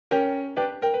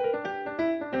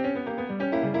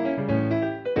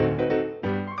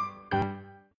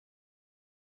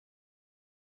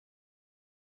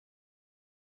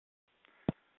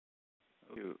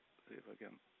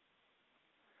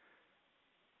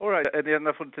All right, the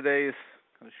agenda for today is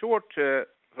kind of short. First,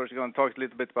 we're going to talk a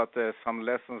little bit about some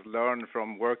lessons learned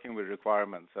from working with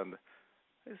requirements, and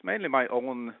it's mainly my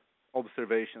own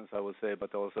observations, I would say,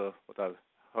 but also what I've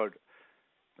heard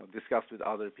discussed with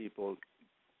other people.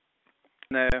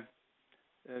 And,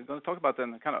 I'm going to talk about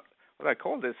then kind of what I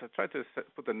call this. I tried to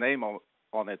put a name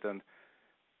on it and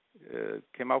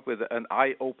came up with an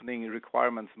eye-opening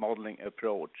requirements modeling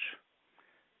approach.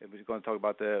 And we're going to talk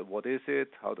about what is it,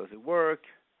 how does it work,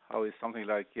 how is something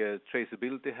like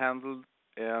traceability handled,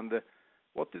 and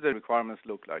what do the requirements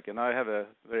look like. And I have a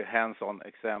very hands-on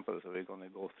example, so we're going to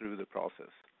go through the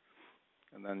process.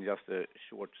 And then just a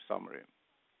short summary.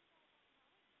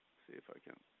 See if I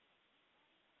can.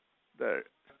 There.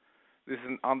 This is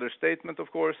an understatement,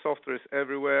 of course. Software is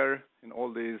everywhere in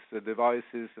all these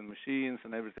devices and machines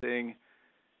and everything.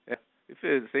 If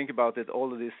you think about it,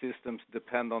 all of these systems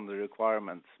depend on the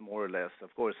requirements, more or less.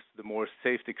 Of course, the more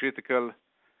safety critical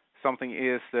something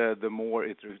is, the more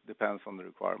it depends on the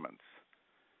requirements.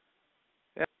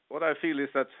 And what I feel is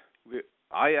that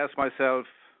I ask myself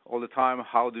all the time,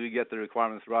 how do we get the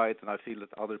requirements right? And I feel that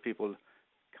other people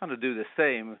kind of do the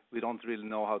same. We don't really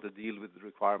know how to deal with the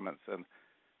requirements, and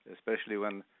especially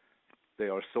when they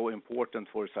are so important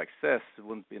for success, it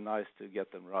wouldn't be nice to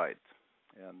get them right.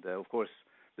 And of course,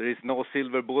 there is no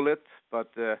silver bullet,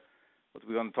 but what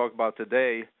we're going to talk about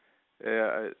today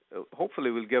hopefully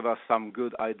will give us some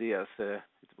good ideas. It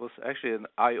was actually an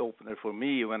eye-opener for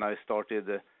me when I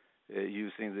started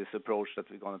using this approach that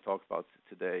we're going to talk about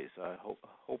today. So I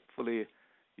hopefully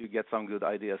you get some good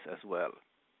ideas as well.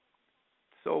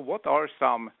 So what are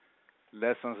some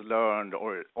lessons learned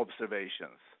or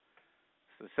observations?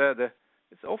 So I said,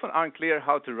 it's often unclear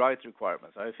how to write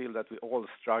requirements. I feel that we all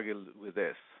struggle with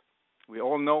this. We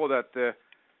all know that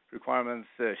requirements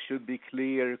should be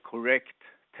clear, correct,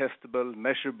 testable,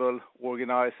 measurable,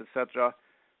 organized, etc.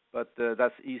 But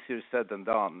that's easier said than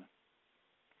done.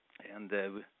 And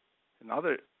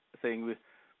another thing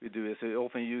we do is we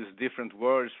often use different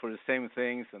words for the same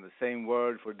things and the same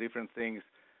word for different things.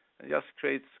 It just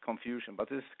creates confusion, but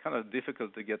it's kind of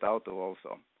difficult to get out of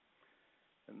also.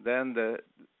 And then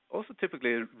also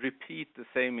typically repeat the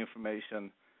same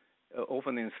information,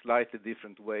 often in slightly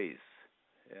different ways.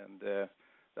 And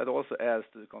that also adds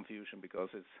to the confusion because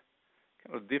it's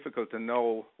kind of difficult to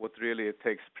know what really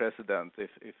takes precedent if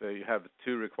you have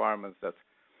two requirements that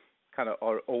kind of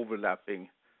are overlapping.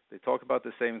 They talk about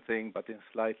the same thing, but in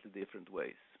slightly different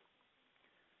ways.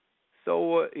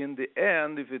 So in the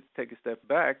end, if you take a step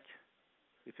back,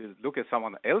 if you look at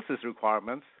someone else's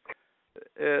requirements,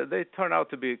 they turn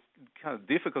out to be kind of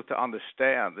difficult to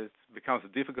understand. It becomes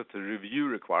difficult to review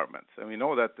requirements. And we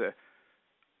know that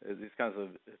these kinds of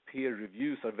peer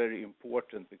reviews are very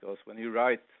important because when you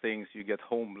write things, you get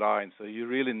home blind. So you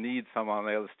really need someone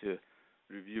else to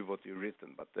review what you've written.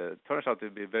 But it turns out to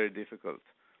be very difficult.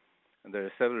 And there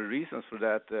are several reasons for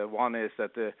that. One is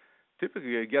that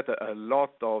typically you get a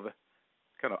lot of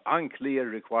kind of unclear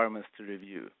requirements to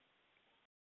review.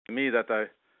 To me, that I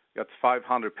got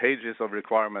 500 pages of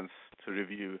requirements to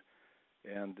review,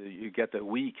 and you get a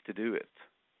week to do it.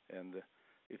 And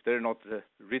if they're not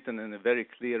written in a very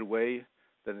clear way,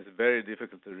 then it's very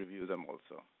difficult to review them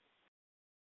also.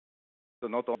 So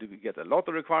not only do we get a lot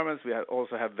of requirements, we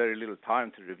also have very little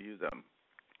time to review them.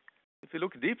 If you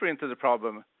look deeper into the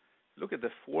problem, look at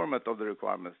the format of the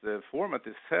requirements. The format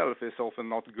itself is often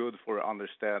not good for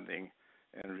understanding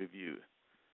and review.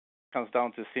 It comes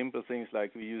down to simple things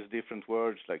like we use different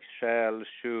words like shall,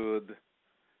 should,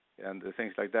 and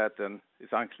things like that, and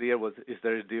it's unclear is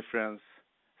there a difference.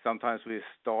 Sometimes we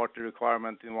start the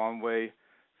requirement in one way,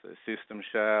 so system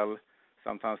shall.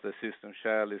 Sometimes the system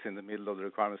shall is in the middle of the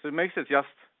requirement. So it makes it just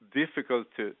difficult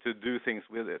to do things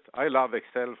with it. I love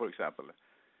Excel, for example,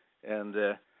 and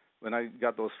when I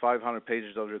got those 500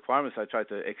 pages of requirements, I tried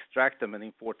to extract them and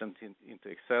import them into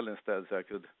Excel instead, so I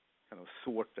could kind of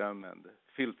sort them and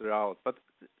filter out. But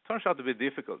it turns out to be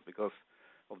difficult because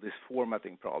of this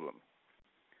formatting problem.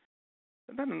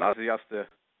 And then another just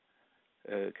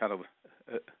kind of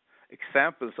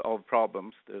examples of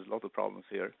problems. There's a lot of problems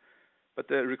here. But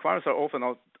the requirements are often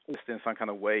not in some kind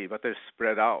of way, but they're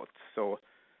spread out. So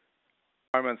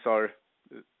requirements are,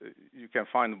 you can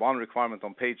find one requirement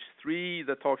on page 3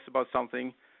 that talks about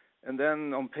something. And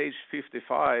then on page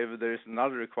 55, there is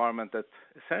another requirement that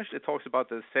essentially talks about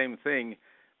the same thing,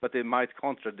 but it might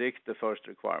contradict the first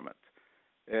requirement.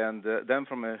 And then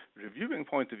from a reviewing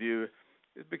point of view,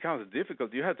 it becomes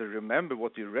difficult. You have to remember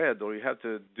what you read, or you have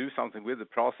to do something with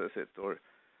it, process it. Or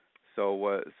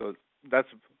so that's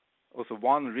also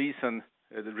one reason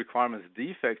the requirements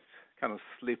defects kind of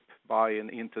slip by and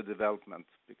into development,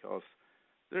 because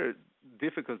they're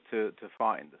difficult to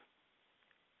find.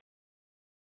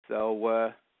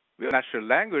 So natural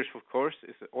language, of course,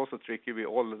 is also tricky. We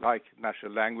all like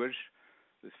natural language.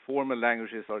 These formal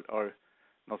languages are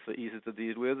not so easy to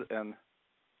deal with, and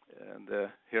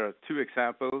here are two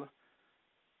examples.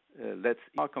 Let's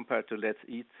eat compared to let's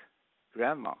eat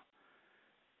grandma.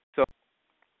 So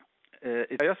I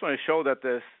just want to show that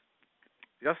there's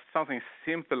just something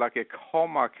simple like a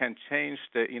comma can change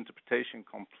the interpretation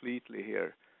completely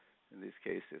here in these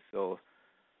cases. So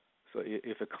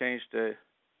if I change the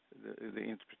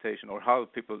interpretation or how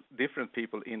different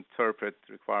people interpret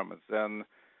requirements, then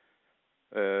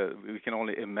we can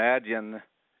only imagine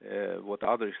what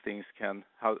other things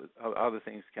how other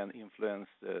things can influence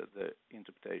the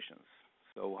interpretations.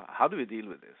 So how do we deal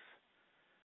with this?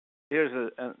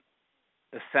 Here's a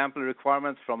sample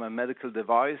requirement from a medical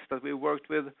device that we worked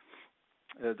with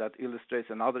that illustrates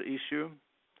another issue.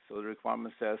 So the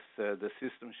requirement says the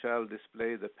system shall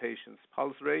display the patient's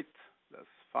pulse rate. That's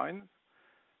fine.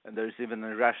 And there's even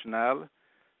a rationale.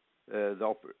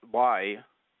 Why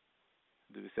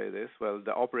do we say this? Well,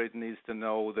 the operator needs to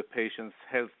know the patient's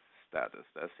health status.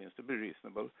 That seems to be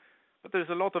reasonable. But there's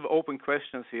a lot of open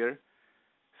questions here.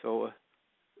 So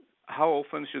how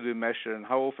often should we measure and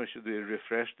how often should we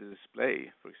refresh the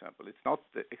display, for example? It's not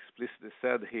explicitly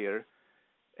said here.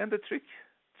 And the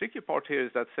tricky part here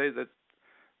is that say that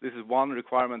this is one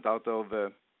requirement out of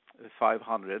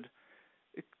 500.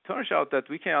 It turns out that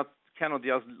we cannot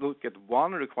just look at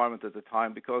one requirement at a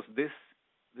time, because this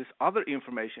other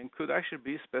information could actually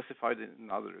be specified in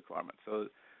another requirement. So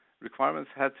requirements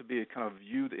had to be kind of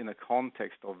viewed in a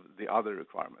context of the other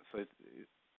requirements. So it's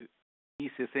an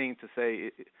easy thing to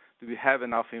say, do we have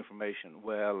enough information?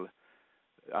 Well,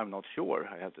 I'm not sure,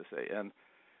 I have to say. And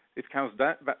it comes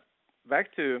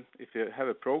back to if you have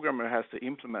a programmer who has to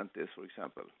implement this, for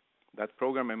example. That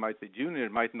programmer might be junior,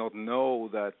 might not know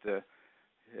that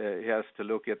he has to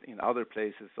look at in other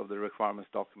places of the requirements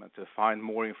document to find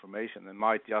more information, and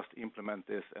might just implement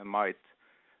this and might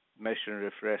measure and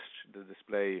refresh the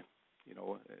display,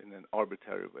 in an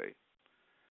arbitrary way.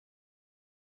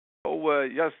 So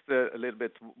just a little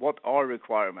bit, what are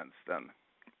requirements then?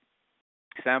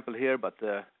 Example here, but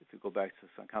if you go back to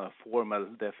some kind of formal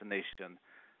definition.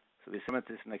 So the requirement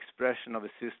is an expression of a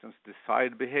system's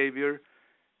desired behavior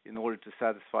in order to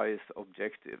satisfy its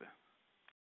objective,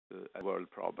 a world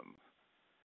problem.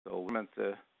 So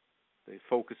they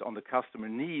focus on the customer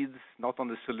needs, not on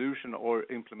the solution or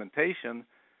implementation.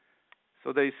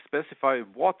 So they specify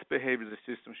what behavior the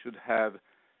system should have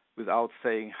without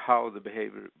saying how the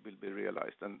behavior will be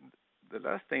realized. And the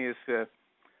last thing is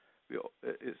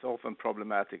it's often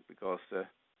problematic, because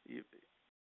we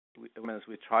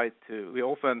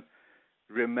often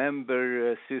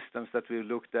remember systems that we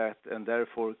looked at, and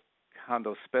therefore kind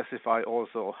of specify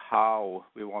also how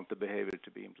we want the behavior to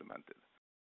be implemented.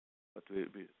 But we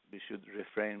should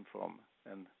refrain from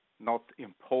and not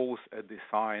impose a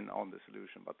design on the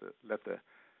solution, but let the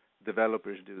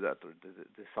developers do that, or the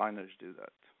designers do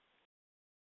that.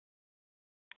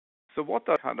 So what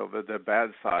are kind of the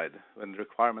bad side when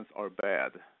requirements are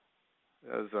bad?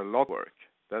 There's a lot of work.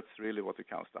 That's really what it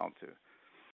comes down to.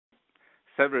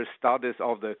 Several studies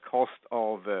of the cost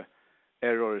of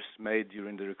errors made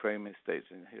during the requirement stage,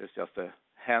 and here's just a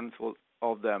handful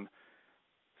of them.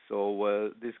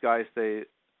 So these guys, they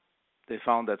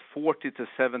found that 40 to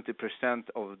 70%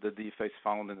 of the defects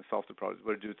found in the software product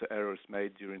were due to errors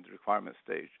made during the requirement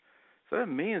stage. So that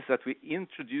means that we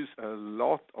introduce a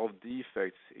lot of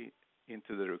defects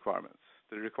into the requirements.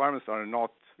 The requirements are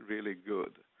not really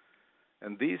good.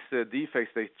 And these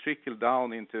defects, they trickle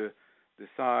down into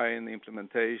design,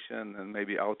 implementation, and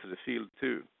maybe out to the field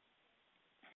too.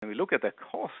 And we look at the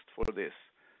cost for this.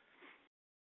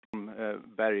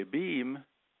 Barry Beam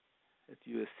at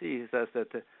USC, he says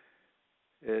that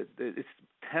it's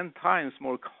 10 times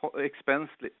more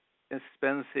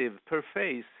expensive per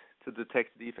phase to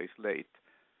detect defects late.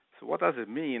 So what does it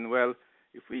mean? Well,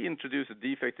 if we introduce a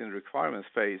defect in the requirements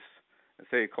phase and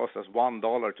say it costs us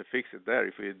 $1 to fix it there,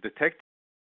 if we detect